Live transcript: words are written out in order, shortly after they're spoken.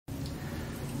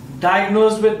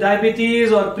diagnosed with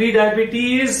diabetes or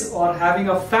pre-diabetes or having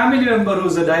a family member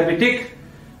who's a diabetic,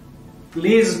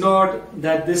 please note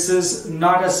that this is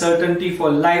not a certainty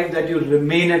for life that you'll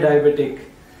remain a diabetic,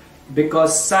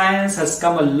 because science has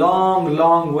come a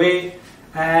long way,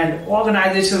 and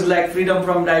organizations like Freedom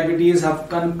from Diabetes have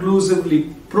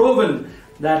conclusively proven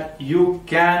that you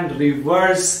can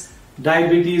reverse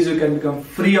diabetes, you can become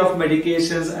free of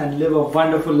medications and live a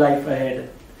wonderful life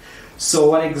ahead.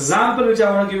 So one example which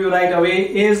I want to give you right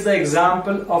away is the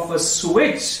example of a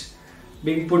switch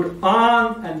being put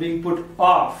on and being put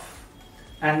off.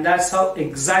 And that's how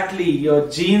exactly your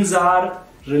genes are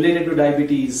related to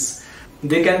diabetes.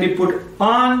 They can be put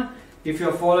on if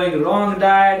you're following wrong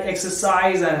diet,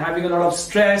 exercise and having a lot of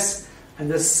stress, and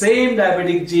the same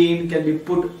diabetic gene can be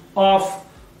put off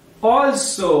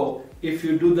also if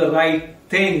you do the right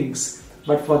things.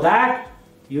 But for that,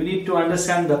 you need to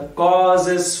understand the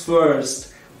causes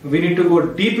first. We need to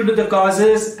go deep into the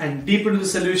causes and deep into the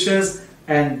solutions,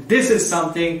 and this is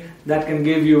something that can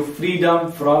give you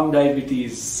freedom from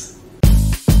diabetes.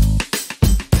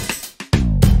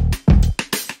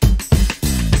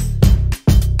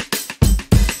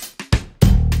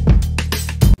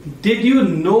 Did you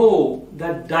know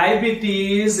that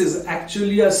diabetes is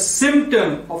actually a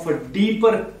symptom of a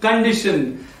deeper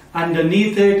condition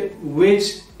underneath it,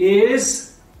 which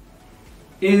is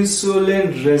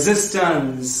insulin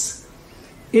resistance?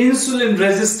 Insulin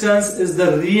resistance is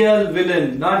the real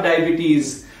villain, not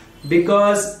diabetes,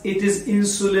 because it is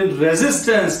insulin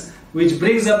resistance which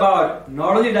brings about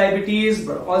not only diabetes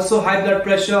but also high blood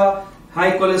pressure,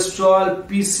 high cholesterol,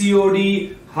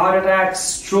 PCOD, heart attack,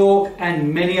 stroke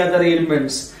and many other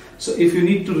ailments. So if you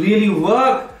need to really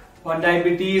work on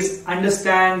diabetes,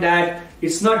 understand that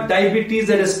it's not diabetes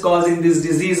that is causing these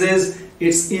diseases,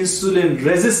 it's insulin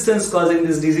resistance causing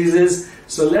these diseases.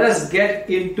 So let us get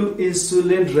into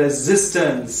insulin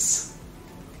resistance.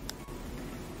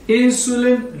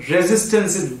 Insulin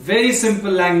resistance, in very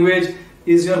simple language,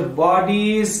 is your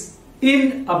body's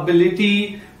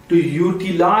inability to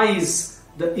utilize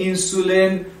the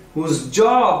insulin, whose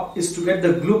job is to get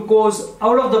the glucose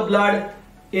out of the blood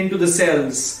into the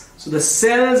cells. So the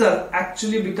cells are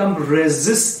actually become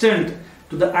resistant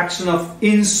to the action of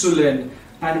insulin,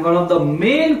 and one of the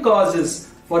main causes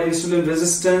for insulin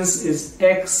resistance is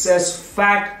excess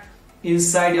fat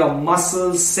inside your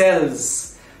muscle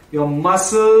cells. Your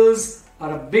muscles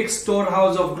are a big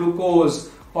storehouse of glucose.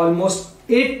 Almost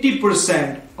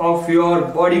 80% of your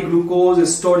body glucose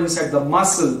is stored inside the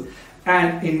muscle,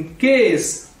 and in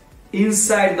case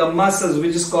inside the muscles,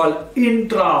 which is called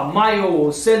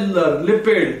intramyocellular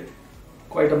lipid,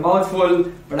 quite a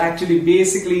mouthful, but actually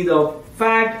basically the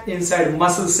fat inside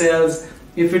muscle cells,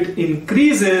 if it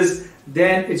increases,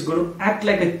 then it's going to act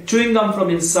like a chewing gum from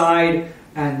inside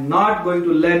and not going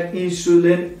to let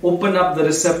insulin open up the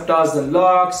receptors, the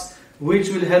locks, which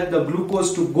will help the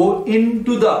glucose to go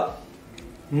into the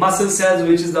muscle cells,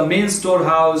 which is the main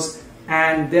storehouse,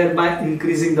 and thereby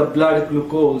increasing the blood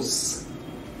glucose.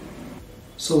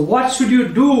 So what should you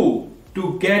do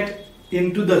to get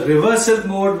into the reversal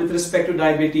mode with respect to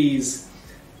diabetes?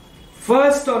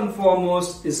 First and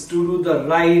foremost is to do the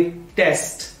right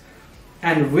test.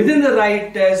 And within the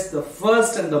right test, the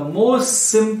first and the most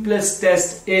simplest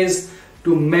test is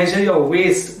to measure your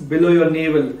waist below your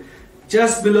navel.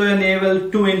 Just below your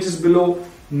navel, 2 inches below,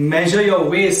 measure your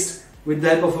waist with the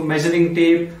help of a measuring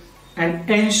tape and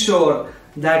ensure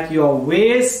that your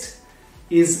waist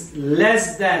is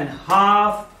less than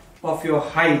half of your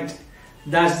height.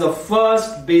 That's the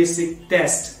first basic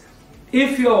test.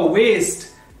 If your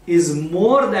waist is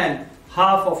more than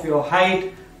half of your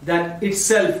height, that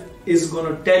itself is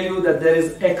going to tell you that there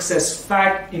is excess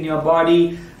fat in your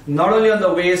body, not only on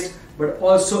the waist but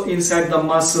also inside the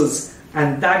muscles,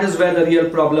 and that is where the real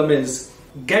problem is.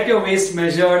 Get your waist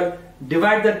measured,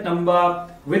 divide that number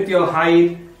with your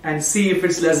height and see if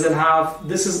it's less than half.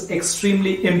 This is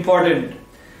extremely important.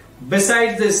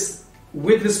 Besides this,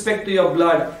 with respect to your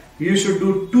blood, you should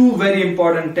do 2 very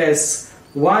important tests.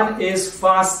 One is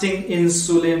fasting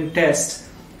insulin test,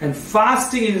 and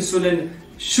fasting insulin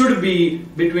should be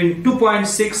between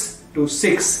 2.6 to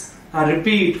 6. I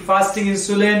repeat, fasting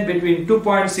insulin between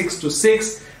 2.6 to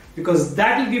 6, because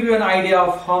that will give you an idea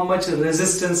of how much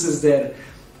resistance is there.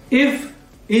 If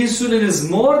insulin is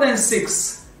more than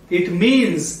 6, it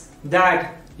means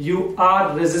that you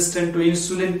are resistant to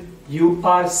insulin, you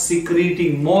are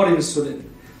secreting more insulin.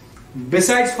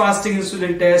 Besides fasting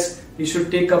insulin test, you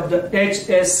should take up the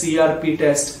HSCRP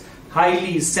test,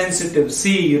 highly sensitive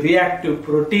C-reactive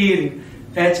protein.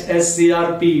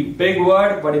 HSCRP, big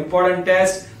word but important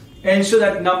test. Ensure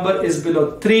that number is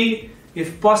below 3.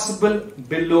 if possible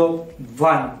below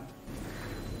 1.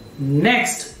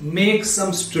 Next, make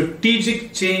some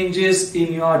strategic changes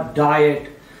in your diet.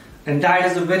 And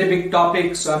diet is a very big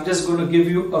topic, so I'm just going to give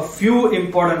you a few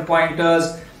important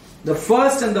pointers. The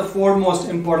first and the foremost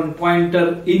important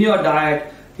pointer in your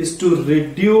diet is to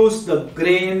reduce the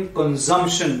grain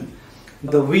consumption.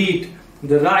 The wheat,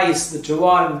 the rice, the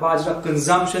jawar and bajra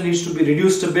consumption needs to be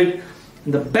reduced a bit.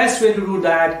 And the best way to do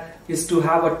that is to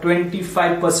have a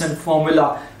 25%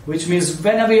 formula, which means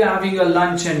whenever you're having your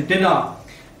lunch and dinner,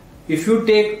 if you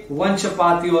take 1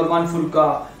 chapati or 1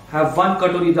 fulka, have 1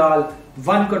 katori dal,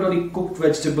 1 katori cooked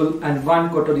vegetable and 1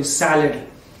 katori salad.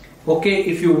 Okay,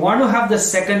 if you want to have the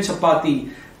second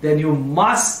chapati, then you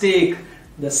must take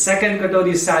the second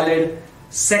katori salad,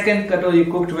 second katori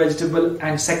cooked vegetable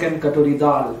and second katori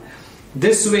dal.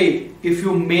 This way, if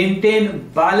you maintain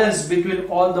balance between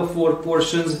all the 4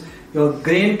 portions, your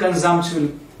grain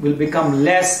consumption will become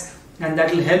less, and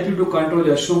that will help you to control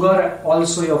your sugar and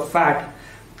also your fat.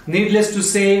 Needless to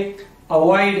say,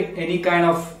 avoid any kind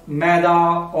of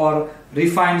maida or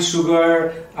refined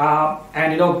sugar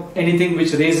and anything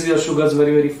which raises your sugars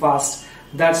very, very fast.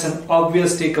 That's an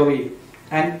obvious takeaway.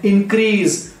 And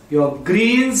increase your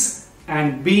greens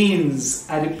and beans.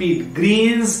 I repeat,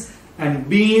 greens and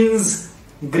beans.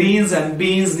 Greens and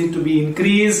beans need to be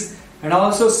increased, and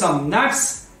also some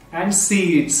nuts and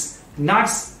seeds.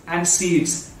 Nuts and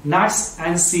seeds. Nuts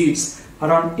and seeds.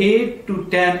 Around 8 to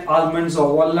 10 almonds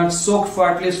or walnuts soaked for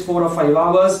at least 4 or 5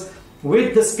 hours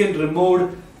with the skin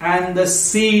removed, and the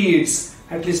seeds,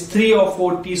 at least 3 or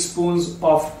 4 teaspoons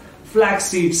of flax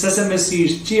seeds, sesame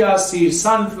seeds, chia seeds,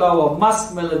 sunflower,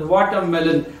 muskmelon,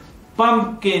 watermelon,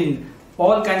 pumpkin,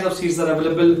 all kinds of seeds are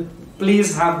available.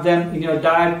 Please have them in your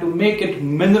diet to make it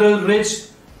mineral rich,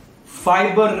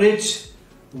 fiber rich,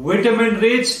 vitamin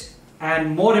rich,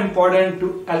 and more important,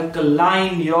 to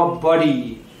alkaline your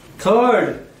body.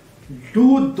 Third,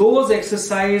 do those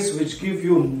exercises which give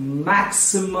you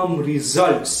maximum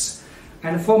results.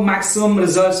 And for maximum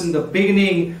results in the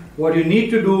beginning, what you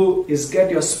need to do is get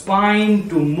your spine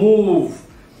to move.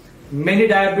 Many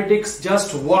diabetics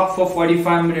just walk for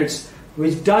 45 minutes,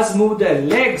 which does move their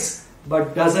legs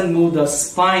but doesn't move the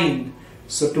spine.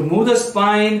 So to move the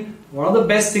spine, one of the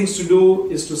best things to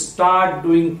do is to start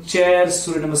doing chair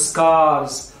Surya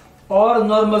Namaskars or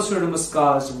normal Surya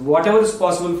Namaskars, whatever is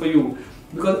possible for you.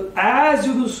 Because as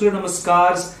you do Surya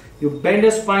Namaskars, you bend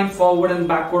your spine forward and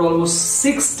backward almost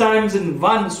 6 times in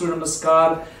one Surya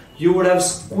Namaskar. You would have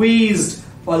squeezed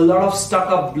a lot of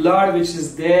stuck up blood which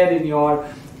is there in your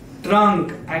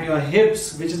trunk and your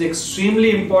hips, which is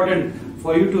extremely important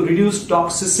for you to reduce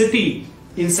toxicity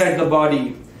inside the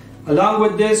body. Along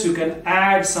with this, you can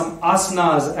add some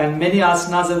asanas, and many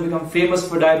asanas have become famous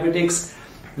for diabetics,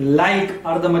 like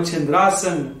Ardha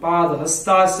Machendrasan,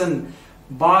 Padhastasan,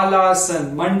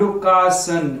 Balasan,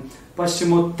 Mandukasan,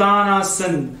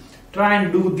 Paschimottanasana. Try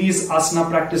and do these asana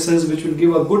practices, which will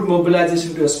give a good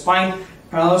mobilization to your spine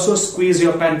and also squeeze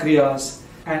your pancreas.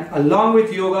 And along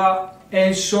with yoga,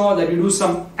 ensure that you do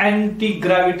some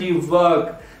anti-gravity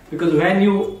work, because when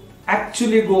you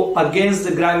actually go against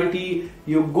the gravity,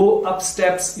 you go up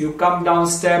steps, you come down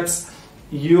steps,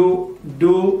 you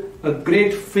do a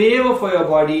great favor for your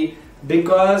body,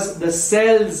 because the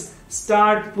cells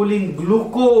start pulling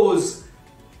glucose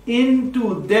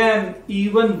into them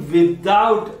even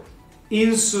without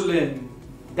insulin.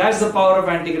 That's the power of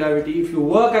anti-gravity. If you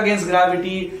work against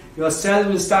gravity, your cells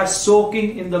will start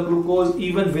soaking in the glucose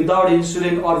even without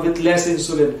insulin or with less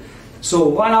insulin. So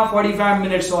 1 hour 45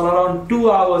 minutes or around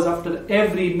 2 hours after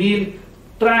every meal,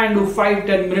 try and do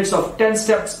 5-10 minutes of 10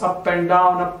 steps up and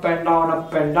down, up and down,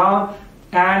 up and down,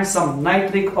 and some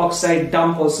nitric oxide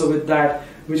dump also with that,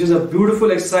 which is a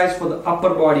beautiful exercise for the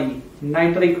upper body.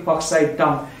 Nitric oxide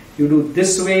dump. You do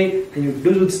this way, and you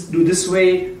do this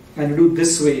way, and you do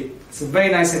this way. It's a very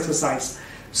nice exercise.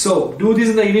 So do this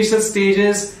in the initial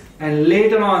stages, and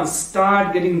later on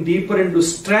start getting deeper into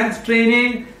strength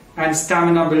training and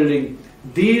stamina building.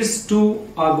 These two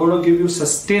are going to give you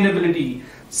sustainability.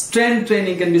 Strength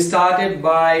training can be started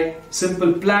by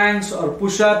simple planks or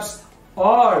push-ups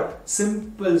or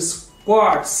simple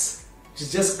squats, which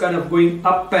is just kind of going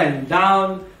up and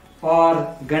down,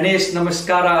 or Ganesh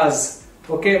Namaskaras,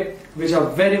 okay, which are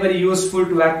very, very useful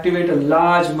to activate a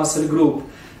large muscle group.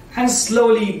 And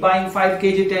slowly buying 5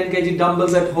 kg, 10 kg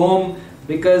dumbbells at home,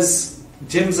 because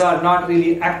gyms are not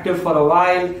really active for a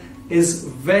while, is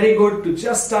very good to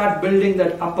just start building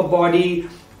that upper body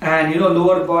and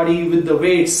lower body with the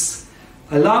weights.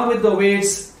 Along with the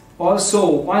weights, also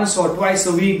once or twice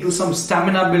a week do some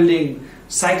stamina building.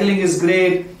 Cycling is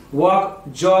great, walk,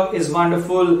 jog is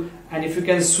wonderful, and if you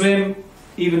can swim,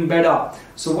 even better.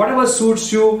 So whatever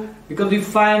suits you, because we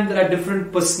find there are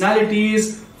different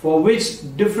personalities for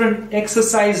which different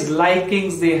exercise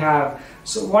likings they have.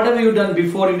 So whatever you've done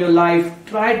before in your life,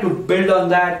 try to build on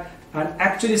that and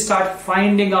actually start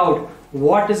finding out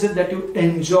what is it that you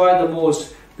enjoy the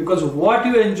most, because what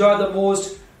you enjoy the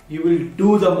most, you will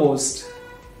do the most.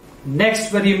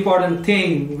 Next very important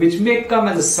thing, which may come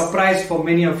as a surprise for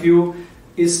many of you,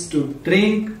 is to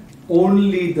drink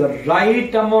only the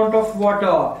right amount of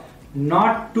water,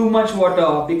 not too much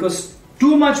water, because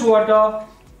too much water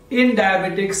in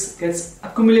diabetics gets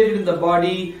accumulated in the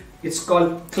body. It's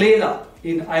called klela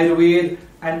in Ayurveda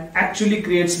and actually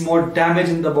creates more damage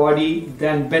in the body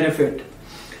than benefit.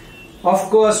 Of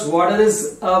course, water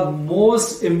is a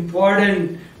most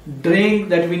important drink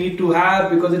that we need to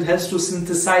have because it helps to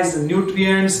synthesize the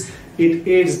nutrients, it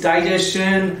aids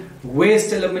digestion,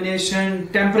 waste elimination,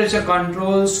 temperature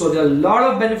control. So there are a lot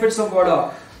of benefits of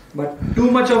water, but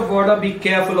too much of water, be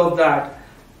careful of that.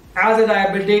 As a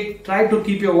diabetic, try to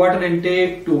keep your water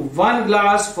intake to 1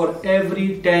 glass for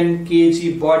every 10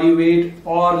 kg body weight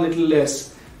or little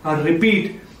less. I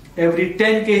repeat, every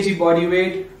 10 kg body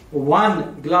weight,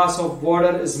 1 glass of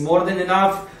water is more than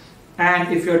enough.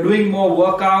 And if you're doing more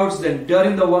workouts, then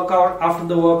during the workout, after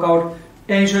the workout,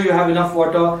 ensure you have enough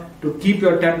water to keep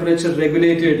your temperature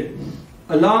regulated.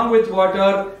 Along with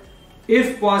water,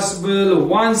 if possible,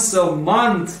 once a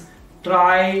month,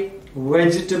 try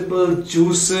vegetable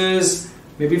juices,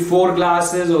 maybe 4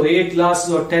 glasses or 8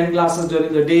 glasses or 10 glasses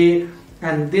during the day,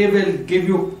 and they will give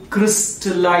you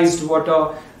crystallized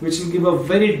water, which will give a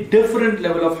very different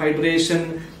level of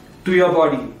hydration to your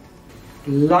body.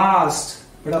 Last,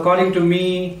 but according to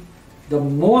me, the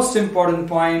most important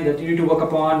point that you need to work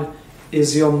upon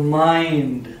is your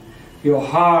mind, your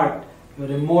heart, your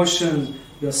emotions,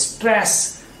 your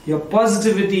stress, your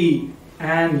positivity,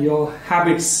 and your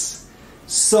habits.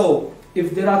 So,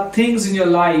 if there are things in your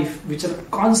life which are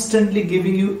constantly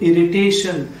giving you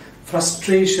irritation,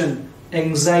 frustration,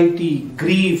 anxiety,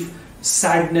 grief,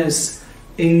 sadness,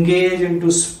 engage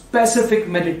into specific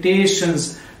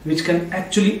meditations which can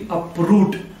actually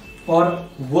uproot or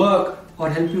work or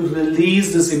help you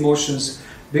release these emotions,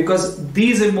 because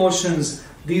these emotions,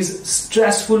 these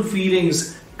stressful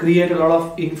feelings create a lot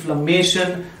of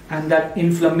inflammation, and that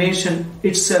inflammation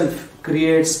itself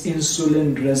creates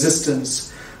insulin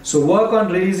resistance. So work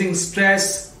on releasing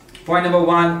stress. Point number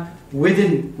 1,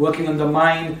 within working on the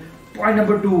mind. Point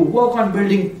number 2, work on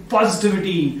building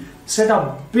positivity. Set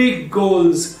up big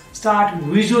goals, start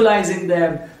visualizing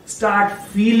them, start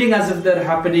feeling as if they're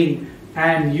happening,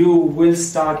 and you will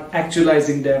start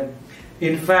actualizing them.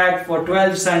 In fact, for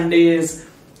 12 Sundays,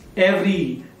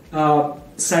 every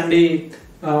Sunday,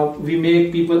 we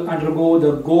make people undergo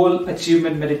the goal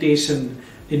achievement meditation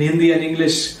in Hindi and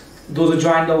English, those who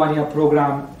join the 1-year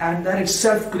program, and that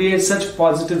itself creates such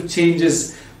positive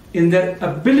changes in their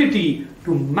ability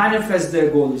to manifest their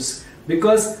goals,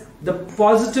 because the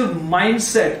positive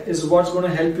mindset is what's going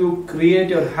to help you create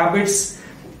your habits,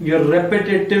 your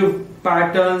repetitive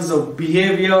patterns of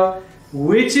behavior,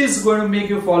 which is going to make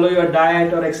you follow your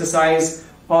diet or exercise,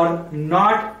 or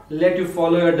not let you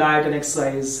follow your diet and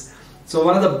exercise. So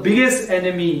one of the biggest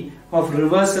enemy of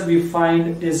reversal we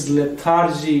find is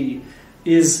lethargy,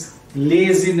 is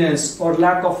laziness or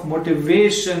lack of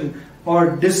motivation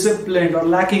or discipline or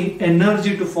lacking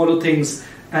energy to follow things.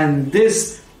 And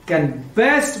this can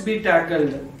best be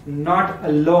tackled not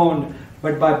alone,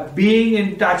 but by being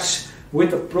in touch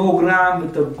with a program,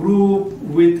 with a group,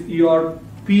 with your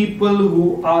people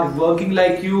who are working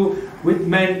like you, with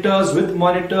mentors, with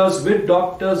monitors, with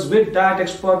doctors, with diet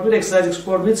expert, with exercise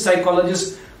expert, with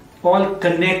psychologists, all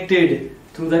connected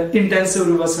through the intensive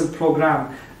reversal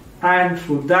program. And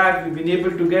through that, we've been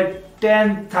able to get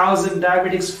 10,000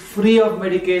 diabetics free of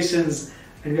medications,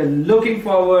 and we are looking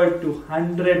forward to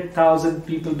 100,000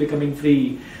 people becoming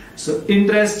free. So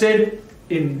interested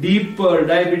in deeper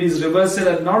diabetes reversal,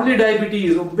 and not only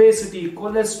diabetes, obesity,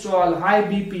 cholesterol, high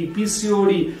BP,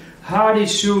 PCOD, heart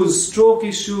issues, stroke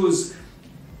issues,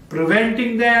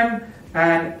 preventing them,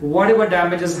 and whatever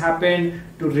damage has happened,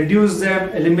 to reduce them,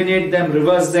 eliminate them,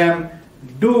 reverse them,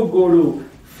 do go to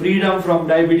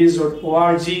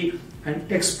freedomfromdiabetes.org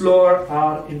and explore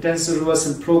our intensive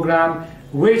reversal program,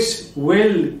 which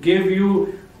will give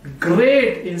you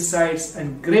great insights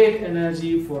and great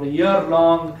energy for a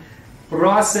year-long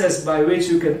process by which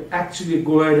you can actually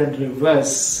go ahead and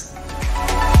reverse.